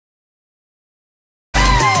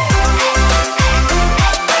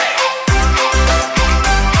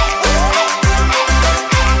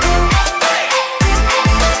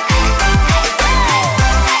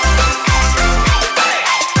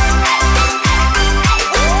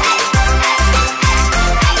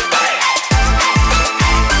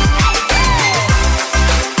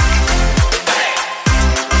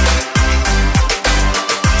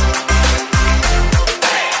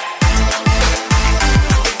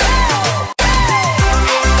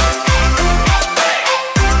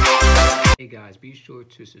sure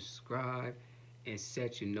to subscribe and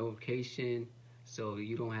set your notification so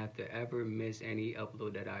you don't have to ever miss any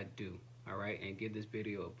upload that I do. All right, and give this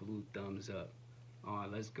video a blue thumbs up. All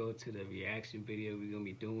right, let's go to the reaction video we're gonna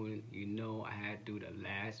be doing. You know, I had to do the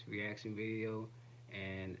last reaction video,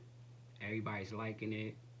 and everybody's liking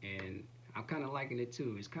it, and I'm kind of liking it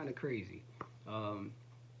too. It's kind of crazy.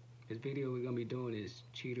 This video we're gonna be doing is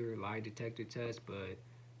cheater lie detector test, but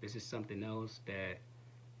this is something else that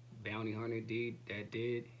Bounty Hunter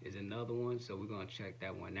did is another one, so we're gonna check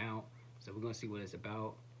that one out. So we're gonna see what it's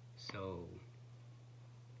about. So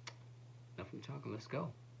enough from talking, let's go.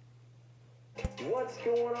 What's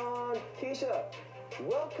going on, Keisha?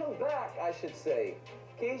 Welcome back, I should say.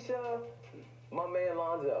 Keisha, my man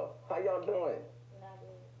Lonzo, how y'all doing?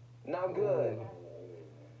 Not good.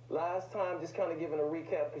 Last time, just kind of giving a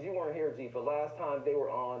recap, because you weren't here, G, but last time they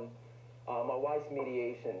were on my wife's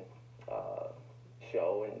mediation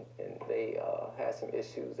show, and they had some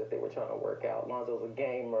issues that they were trying to work out. Lonzo's a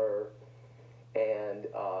gamer, and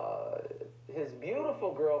his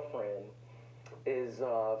beautiful girlfriend is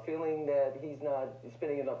feeling that he's not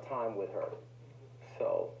spending enough time with her.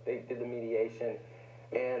 So they did the mediation.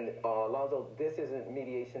 And Lonzo, this isn't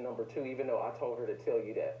mediation number 2, even though I told her to tell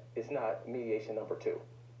you that. It's not mediation number 2.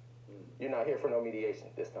 You're not here for no mediation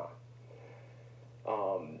this time.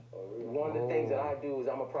 One of the things that I do is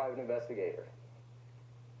I'm a private investigator.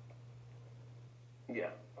 Yeah.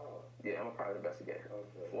 Yeah, I'm a private investigator.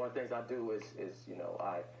 Okay. One of the things I do is you know,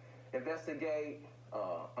 I investigate.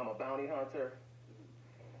 I'm a bounty hunter.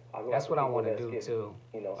 That's what I want to do too.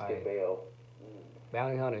 You know, skip bail.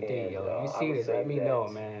 Bounty Hunter D, yo. You see this, let me know,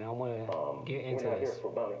 man. I want to get into we're not this. Here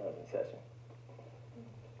for bounty hunting session.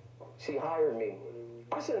 She hired me.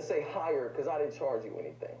 I shouldn't say hired because I didn't charge you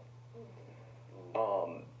anything.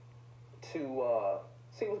 To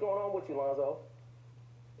see what's going on with you, Lonzo.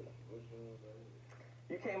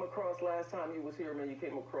 You came across last time you was here, man. You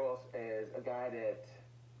came across as a guy that,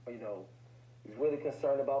 you know, is really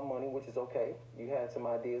concerned about money, which is okay. You had some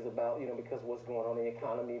ideas about, you know, because of what's going on in the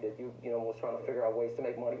economy that you know, was trying to figure out ways to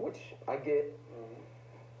make money, which I get.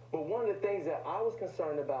 But one of the things that I was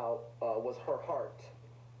concerned about was her heart.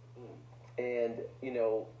 And, you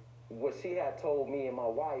know, what she had told me and my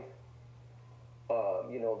wife,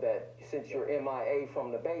 you know, that since you're MIA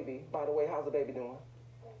from the baby, by the way, how's the baby doing?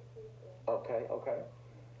 Okay, okay.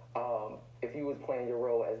 If you was playing your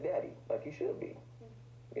role as daddy, like you should be,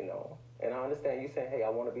 you know. And I understand you saying, hey, I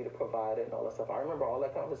want to be the provider and all that stuff. I remember all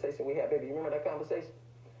that conversation we had, baby. You remember that conversation?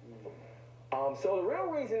 So the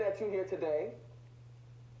real reason that you're here today,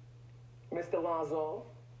 Mr. Lonzo,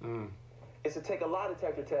 is to take a lie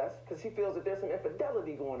detector test because he feels that there's some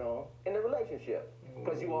infidelity going on in the relationship.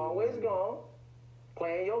 Because you always gone,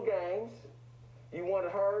 playing your games. You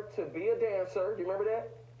wanted her to be a dancer. Do you remember that?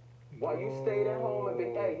 While you stayed at home and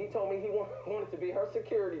hey, he told me he wanted to be her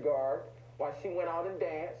security guard while she went out and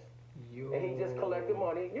danced. And he just collected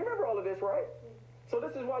money. You remember all of this, right? So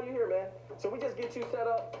this is why you're here, man. So we just get you set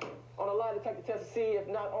up on a lie detector test to see if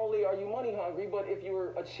not only are you money hungry, but if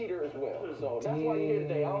you're a cheater as well. So that's why you're here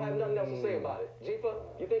today. I don't have nothing else to say about it. Jifa,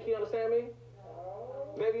 you think he understand me?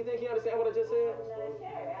 Baby, you think he understand what I just said?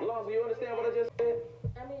 Lonzo, you understand what I just said?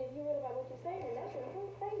 I mean, if you read about what you're saying, that's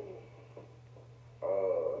crazy.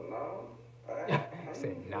 No. I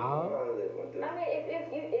said no. I mean,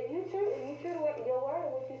 if you true to your word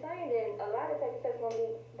and what you're saying, then a lot of text tests gonna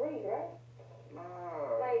be breathe, right? No.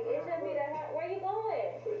 Like it shouldn't be that hard. Where you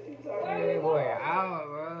going? Hey, boy, out,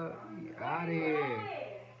 bro. Out of here.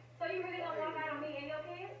 So you really gonna walk out on me and your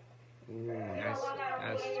kids?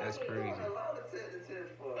 That's crazy.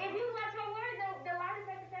 If you watch your word, the lie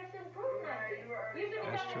detector test shouldn't prove nothing. You should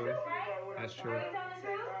be That's telling true. the truth, right? That's true. Are you telling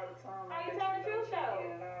the truth? Are you telling the truth,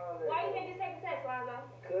 though? Why you can't just take the test, Lonzo?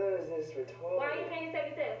 Because it's retarded. Why you can't just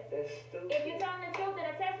take the test? It's stupid. If you're telling the truth, then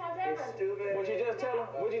the test won't tell It's us. stupid. Would you just tell him?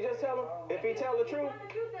 Would you just tell him? If he tell the truth? If you tell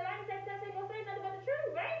the truth, the lie detector test ain't gonna say nothing but the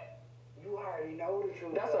truth, right? You already know the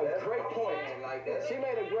truth. That's a great point. Like that. She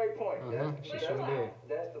made a great point. She sure did.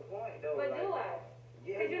 That's the point, though. But do I?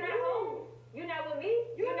 Yeah, Because you're not home. You're not with me.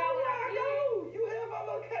 You know what where I go. You have my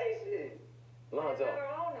location. Lonzo.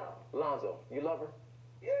 Lonzo, you love her?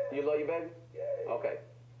 Yeah. You love your baby? Yeah. Okay.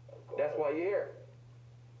 That's why you're here.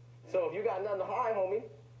 So if you got nothing to hide, homie,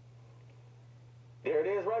 there it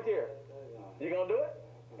is right there. You gonna do it?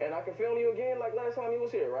 And I can film you again like last time you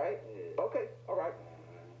was here, right? Yeah. Okay, all right.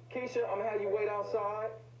 Keisha, I'm gonna have you wait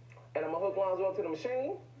outside, and I'm gonna hook Lonzo up to the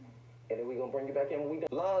machine, and then we gonna bring you back in when we done.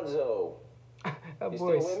 Lonzo. That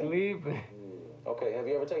boy's sleeping. Okay, have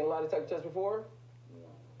you ever taken a lie detector test before?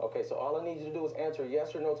 No. Okay, so all I need you to do is answer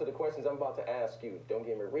yes or no to the questions I'm about to ask you. Don't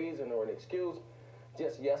give me a reason or an excuse,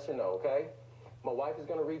 just yes or no, okay? My wife is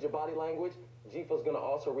going to read your body language. Jifa's going to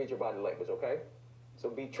also read your body language, okay? So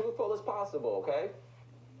be truthful as possible, okay?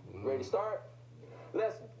 Ready to start?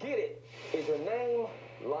 Let's get it. Is your name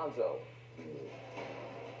Lonzo?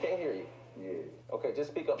 Can't hear you. Yeah. Okay, just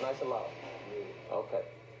speak up nice and loud. Yeah. Okay.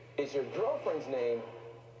 Is your girlfriend's name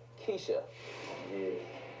Keisha? Yeah.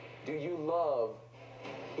 Do you love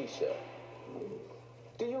Keisha? Yeah.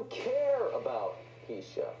 Do you care about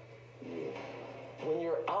Keisha? Yeah. When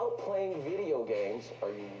you're out playing video games, are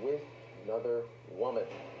you with another woman?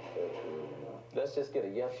 Absolutely not. Let's just get a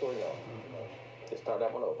yes or no. Just start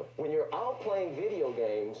that one over. When you're out playing video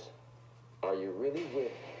games, are you really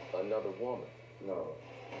with another woman? No.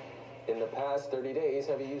 In the past 30 days,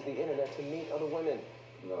 have you used the internet to meet other women?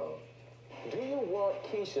 No. Do you want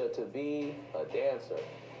Keisha to be a dancer?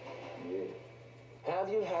 Yeah. Have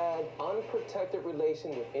you had unprotected relation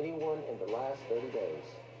with anyone in the last 30 days?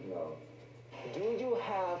 No. Do you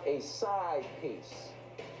have a side piece?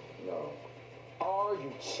 No. Are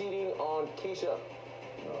you cheating on Keisha?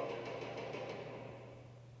 No.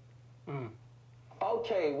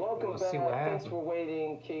 Okay, welcome We'll back. see what Thanks happens. for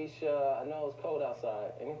waiting, Keisha. I know it's cold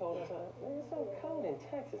outside. Ain't it cold outside? Man, it's so cold in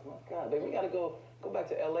Texas. My God, baby, we gotta go back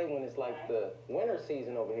to LA when it's like the winter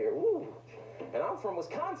season over here. Woo! And I'm from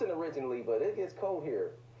Wisconsin originally, but it gets cold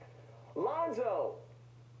here. Lonzo,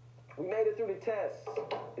 we made it through the test.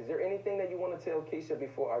 Is there anything that you want to tell Keisha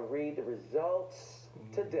before I read the results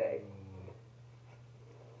today?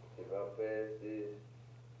 If I pass this,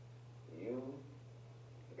 you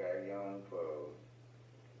got young for.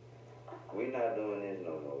 We not doing this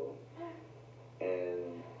no more.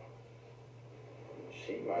 And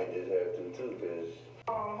she might just have to too, cause.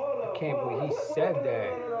 Hold up. Can't hold believe he up. said Hold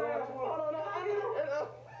that. on.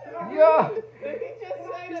 Yeah. Did he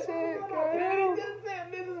just say that? Did he just say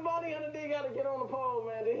Mrs. Bonnie on the D gotta get on the pole,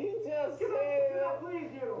 man? Did he just say that? Please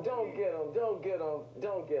get him. Don't get him. Don't get him.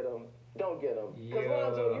 Don't get him. Don't get him. Because Yeah.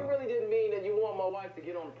 Lonzo, you really didn't mean that you want my wife to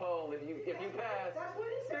get on the pole if you pass. That's what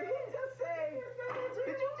he said. Did he just say?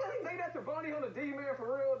 Did you just say that to Bonnie on the D, man,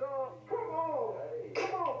 for real, dog? Come on.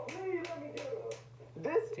 Come on. Please let me get him.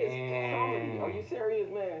 This is comedy. Are you serious,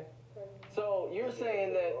 man? So you're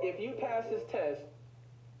saying that if you pass this test,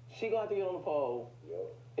 she gonna have to get on the pole, Yep.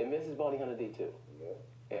 and Mrs. Bonnie Hunter D too.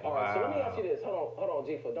 Yep. All right. So let me Wow. ask you this. Hold on,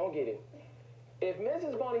 Jifa. Don't get it. If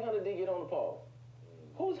Mrs. Bonnie Hunter D get on the pole,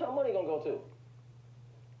 who's her money gonna go to?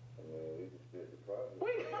 I mean, we can split the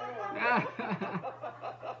profit.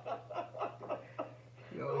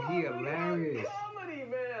 Yo, he hilarious. Comedy,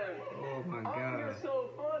 man. Oh my Oh, you're God. so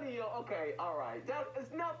funny, yo. Okay, all right.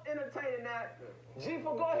 It's not entertaining that. Jifa,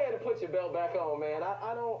 go ahead and put your belt back on, man.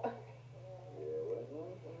 I don't.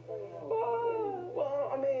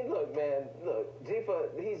 Well, I mean, look, man. Look, Jifa,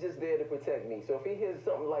 he's just there to protect me. So if he hears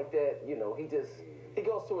something like that, you know, he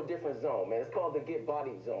goes to a different zone, man. It's called the get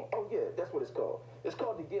body zone. Oh yeah, that's what it's called. It's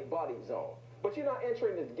called the get body zone. But you're not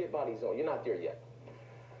entering the get body zone. You're not there yet.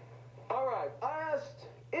 All right. I asked,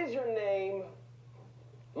 is your name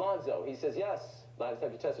Lonzo? He says yes. Lie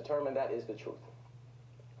detector test determined that is the truth.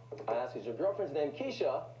 I asked, is your girlfriend's name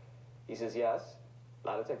Keisha? He says yes.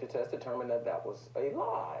 Lie detector test determined that that was a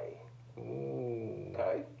lie. Ooh.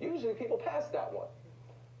 Okay? Usually people pass that one.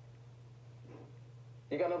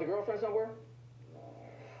 You got another girlfriend somewhere?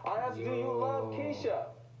 I asked, do you love Keisha?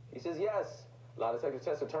 He says yes. Lie detector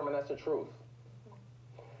test determined that's the truth.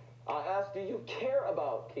 I asked, do you care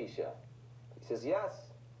about Keisha? He says yes.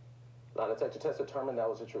 Lie detector test determined that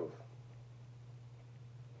was the truth.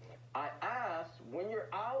 I asked, when you're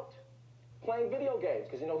out playing video games,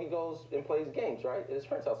 because you know he goes and plays games, right? At his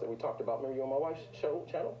friend's house that we talked about. Remember you on my wife's show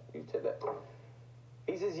channel? You said that.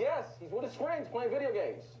 He says yes, he's with his friends playing video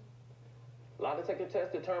games. Lie detector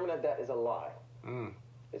test determined that that is a lie.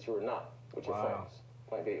 That you were not with your Wow. friends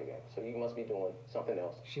playing video games. So you must be doing something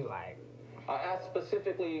else. She like, I asked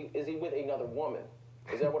specifically, is he with another woman?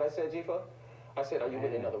 Is that what I said, Jifa? I said, are you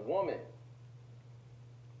with another woman?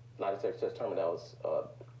 Lie detector test determined that was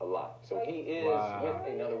a lie. So he is Wow.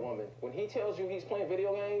 with another woman. When he tells you he's playing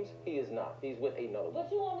video games, he is not. He's with another woman.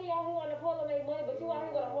 But you want me out here on the pole and make money, but you out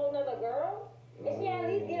here with a whole nother girl? Is she at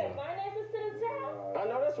least giving finances to the child? I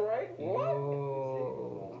know that's right. What?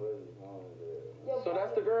 oh. So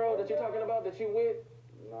that's the girl that you're talking about that you with?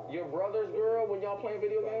 Your brother's girl when y'all playing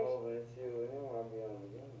video games?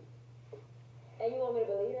 And you want me to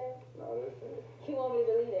believe that? You want me to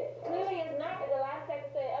believe that? Clearly it's not, the last text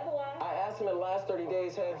said otherwise. I asked him in the last 30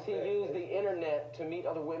 days, has he used the internet to meet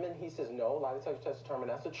other women? He says no. Lie detector test determined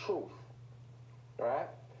that's the truth. All right?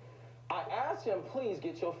 I asked him, please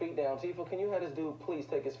get your feet down. Tifa, can you have this dude please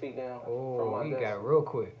take his feet down from Oh, my he desk? got real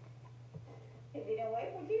quick. He didn't wait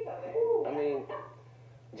for Tifa, man. I mean,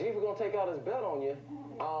 G, we're gonna take out his bet on you.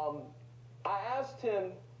 I asked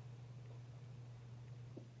him,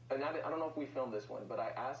 and I don't know if we filmed this one, but I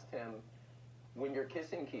asked him, when you're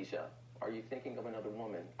kissing Keisha, are you thinking of another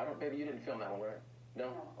woman? Baby, you didn't film that one, right? No?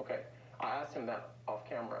 Okay. I asked him that off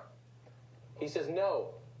camera. He says, no.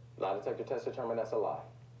 Lie detector test determined that's a lie.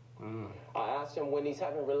 I asked him when he's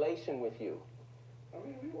having relation with you. I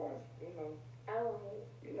mean, we watch, I don't know.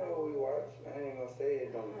 you know what we watch. I ain't gonna say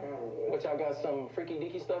it on the camera. Which I got some freaky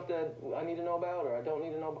deaky stuff that I need to know about, or I don't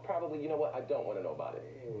need to know. But probably, you know what? I don't want to know about it.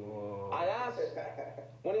 Whoa. I asked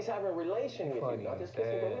when he's having a relation with you, not just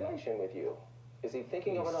kissing, but relation with you. Is he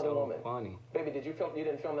thinking of another woman? Funny. Baby, did you film? You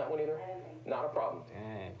didn't film that one either? Not a problem.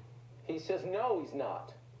 Dang. He says no, he's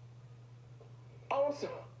not. Oh,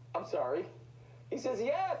 I'm sorry. He says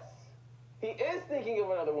yes. He is thinking of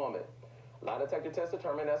another woman. Lie detector test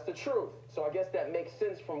determined that's the truth. So I guess that makes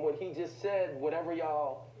sense from what he just said. Whatever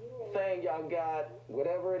y'all thing y'all got,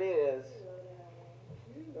 whatever it is,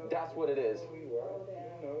 that's what it is. We watch,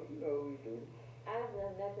 you know what we do. I've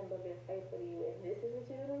done nothing but been faithful to you, and this is what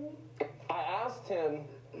you do to me? I asked him,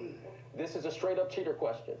 this is a straight up cheater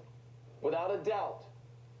question. Without a doubt,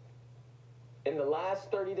 in the last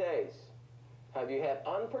 30 days, have you had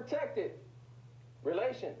unprotected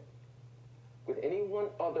relation with anyone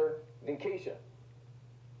other than Keisha?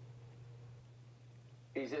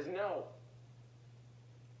 He says no.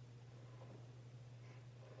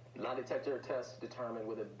 Lie detector test determined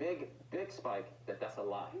with a big spike that that's a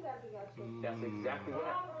lie. You gotta be your truth. That's exactly what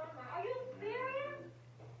happened. Are you serious?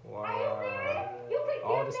 Wow. Are you serious? You could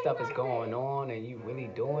All give this me stuff is something. going on, and you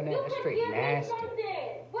really doing that? You That's could straight give me nasty.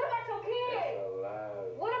 something. What about your kid? That's a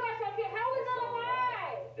lie. What about your kid? How is it a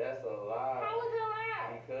lie? That's a lie. How is it a lie?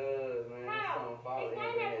 Because, man, How? some fault in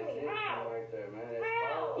Explain that to me. that How? right there, man. That's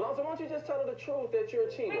How? false. Lonzo, why don't you just tell her the truth that you're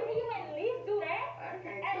a Man, cheater? can you at least do that? I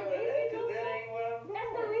can't At tell least that you because do that that. ain't what I'm doing.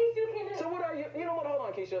 That's the least you can do. So what are you know what, hold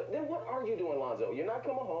on, Keisha. Then what are you doing, Lonzo? You're not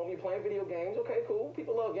coming home, you're playing video games. Okay, cool.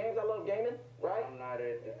 People love games, I love gaming, right? I'm not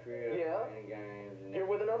at the crib Yeah. playing games. And You're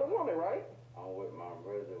with another woman, right? I'm with my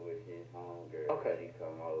brother with his homegirl. Okay. She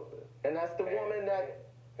come over. And that's the woman that...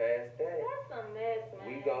 Past that. That's a mess, man.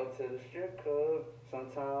 We go to the strip club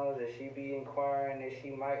sometimes, and she be inquiring that she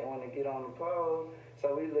might want to get on the pole.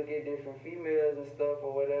 So we look at different females and stuff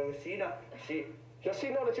or whatever. Does she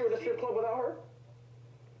know that you're at the strip club without her?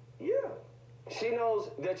 Yeah. She knows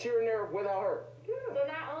that you're in there without her. So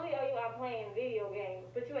not only are you out playing video games,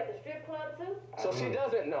 but you at the strip club too? So she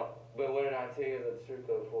doesn't know. But what did I tell you at the strip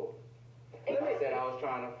club for? I said I was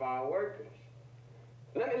trying to find workers.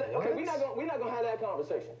 Okay, we're not gonna have that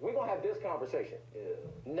conversation. We're gonna have this conversation. Yeah.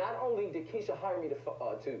 Not only did Keisha hire me to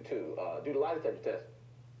do the lie detector test,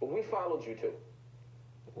 but we followed you too.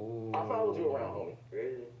 Ooh. I followed you around, homie.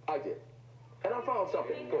 Really? I did. And I found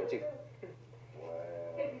something. Go ahead, Chief. Wow.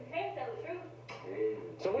 If you can't tell the truth,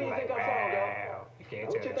 Yeah. So what do you think I found, dog? Wow. You can't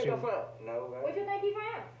What tell you the think I truth. found? Nobody. what you think he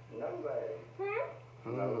found? Nobody.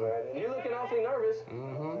 Hmm? You're looking awfully nervous.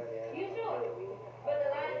 Mm-hmm. You sure? But the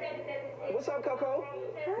lie detector test is What's up, Coco?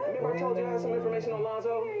 Remember I told you I had some information on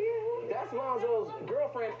Lonzo? That's Lonzo's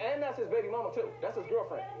girlfriend, and that's his baby mama, too. That's his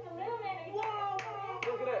girlfriend.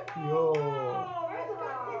 Look at that. Yo.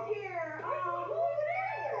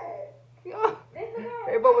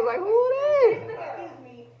 Everybody was like, who that?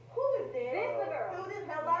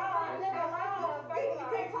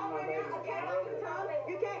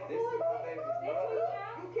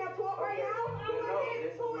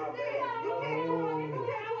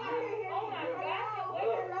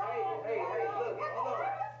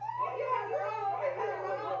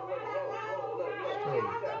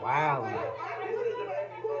 Straight wild.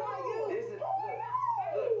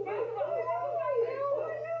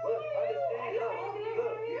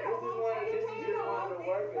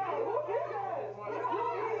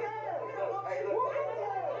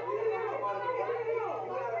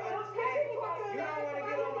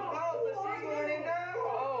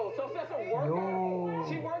 Oh, so that's a worker? Yo.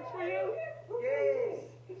 She works for you? Yes.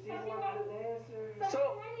 She's one of the dancers. So,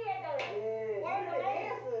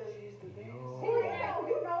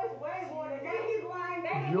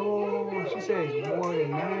 Yo, she says more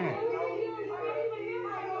than that.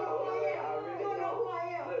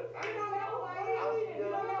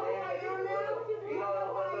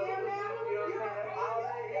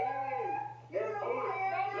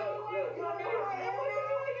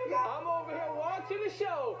 I'm over here watching the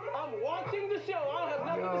show. I'm watching the show. I don't have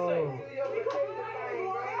nothing to say.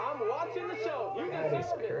 I'm watching the show. You That is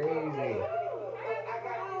just crazy.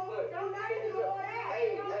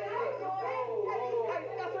 Hey,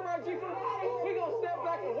 that's all right, G-Fu. We gonna step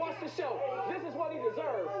back and watch the show. This is what he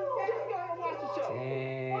deserves. Just go ahead and watch the show.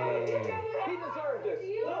 Damn. He deserved this.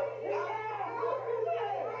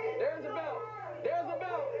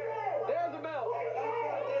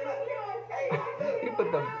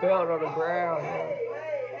 fell on the ground.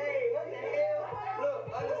 Hey, what the hell? Look,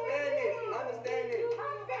 understand this.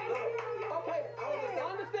 Look, Okay,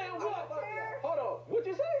 understand what? Hold on. What'd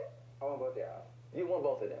you say? I want both of y'all. You want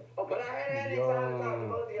both of them. Okay. But I hadn't had any time to talk to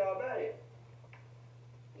both of y'all about it.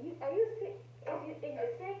 Are you sick? If you're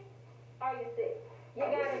sick, are you sick? You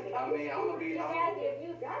gotta be. I'm gonna be. You gotta be. If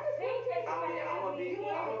you sick, I'm gonna be on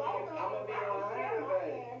hand about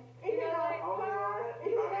it.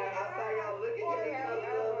 You know what? I saw y'all looking at each other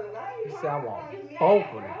the other night. You said I want You both fat,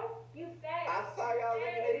 of them. bro. You fat. I saw y'all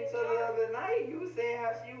looking at each other the other night. You was saying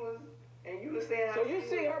how she was, and you was saying how So you she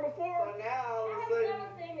seen was. her before? So now all of a I have sudden.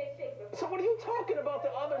 never seen this chick before. So what are you talking about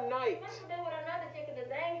the other night? It must have been with another chick because the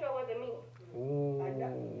name sure wasn't me. Ooh.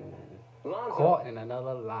 Lonzo. Caught in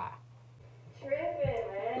another lie. Tripping,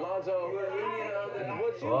 man. Lonzo,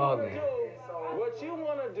 what you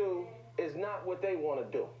want to do is not what they want to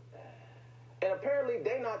do. And apparently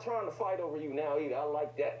they not trying to fight over you now either. I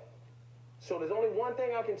like that. So there's only one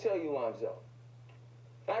thing I can tell you, Lonzo.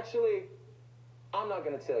 Actually, I'm not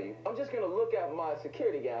going to tell you. I'm just going to look at my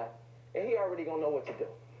security guy, and he already going to know what to do.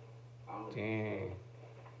 Dang.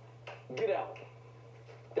 Get out.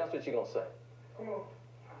 That's what you're going to say. Come on.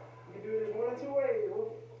 You can do this one or two ways.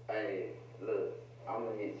 Hey, look, I'm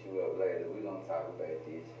gonna hit you up later. We gonna talk about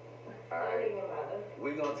this. Alright?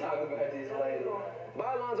 We gonna talk about this later.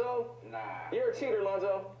 Bye, Lonzo. Nah. You're a cheater,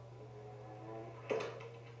 Lonzo.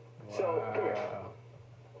 So, come here. Wow.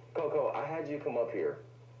 Coco, I had you come up here.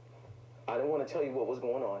 I didn't want to tell you what was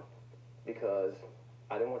going on because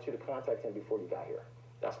I didn't want you to contact him before you got here.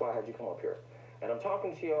 That's why I had you come up here. And I'm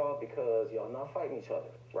talking to y'all because y'all not fighting each other,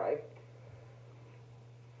 right?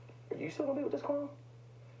 Are you still gonna be with this clown?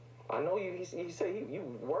 I know you say you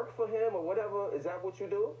work for him or whatever. Is that what you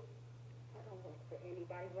do? I don't work for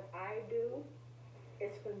anybody. What I do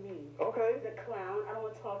is for me. Okay. The clown, I don't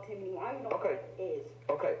want to talk to him anymore. I don't know Okay. what it is.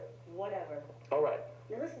 Okay. Whatever. All right.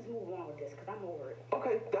 Now let's just move on with this because I'm over it.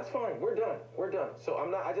 Okay, that's fine. We're done. We're done. So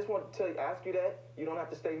I just want to ask you that. You don't have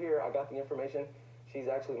to stay here. I got the information. She's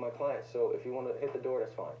actually my client. So if you want to hit the door,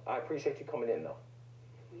 that's fine. I appreciate you coming in though.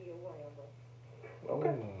 Yeah, whatever. Okay.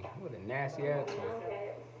 Ooh, what a nasty attitude.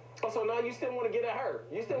 Oh, so now you still want to get at her?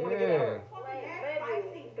 You still want to get at her?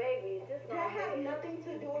 Baby, just go That has ahead. nothing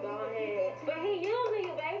to do with Go me. ahead. But he using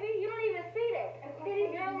you, baby. You don't even see that. See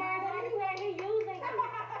these young minds on his head, he using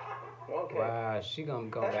you. Okay. Wow, she gonna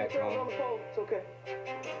go That's back your girl's on home. the phone. It's okay.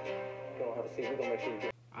 You don't have a seat. We're gonna make sure you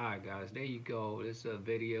get. Alright guys, there you go. This is a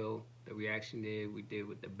video, the reaction we did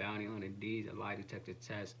with the bounty on the D's, a lie detector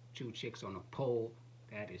test, 2 chicks on a pole.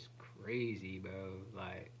 That is crazy, bro.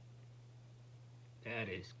 Like, that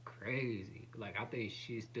is crazy. Like, I think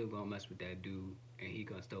she's still gonna mess with that dude, and he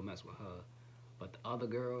gonna still mess with her. But the other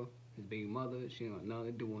girl, his baby mother, she don't have nothing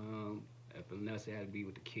to do with him. If Vanessa had to be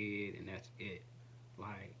with the kid, and that's it.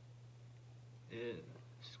 Like,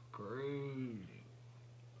 it's crazy.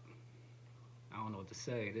 I don't know what to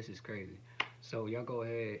say. This is crazy. So y'all go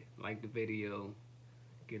ahead, like the video,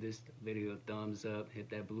 give this video a thumbs up, hit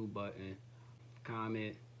that blue button,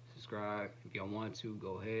 comment, subscribe. If y'all want to,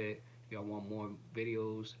 go ahead. If y'all want more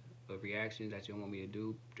videos of reactions that y'all want me to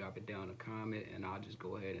do, drop it down in a comment, and I'll just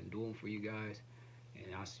go ahead and do them for you guys.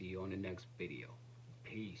 And I'll see you on the next video.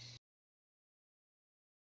 Peace.